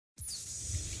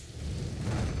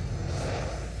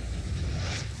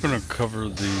I'm going to cover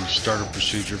the starter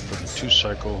procedure for the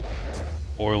 2-cycle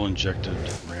oil-injected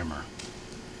rammer.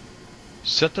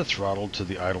 Set the throttle to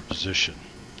the idle position.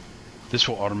 This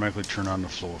will automatically turn on the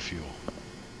flow of fuel.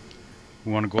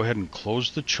 We want to go ahead and close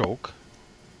the choke,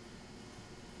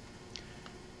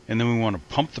 and then we want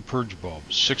to pump the purge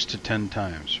bulb 6 to 10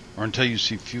 times, or until you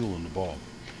see fuel in the bulb.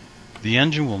 The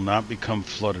engine will not become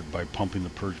flooded by pumping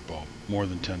the purge bulb more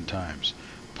than 10 times.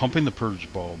 Pumping the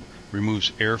purge bulb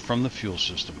removes air from the fuel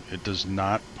system. It does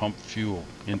not pump fuel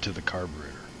into the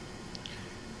carburetor.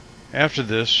 After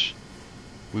this,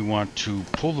 we want to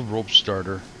pull the rope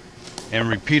starter and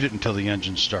repeat it until the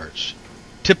engine starts.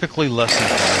 Typically less than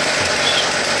 5 clicks.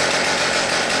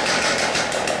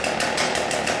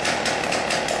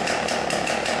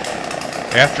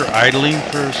 After idling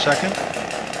for a second,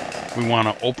 we want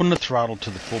to open the throttle to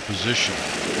the full position.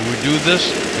 When we do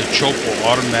this, the choke will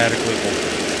automatically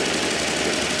open.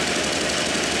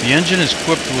 The engine is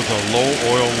equipped with a low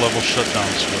oil level shutdown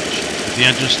switch. If the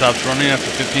engine stops running after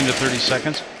 15 to 30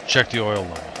 seconds, check the oil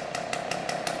level.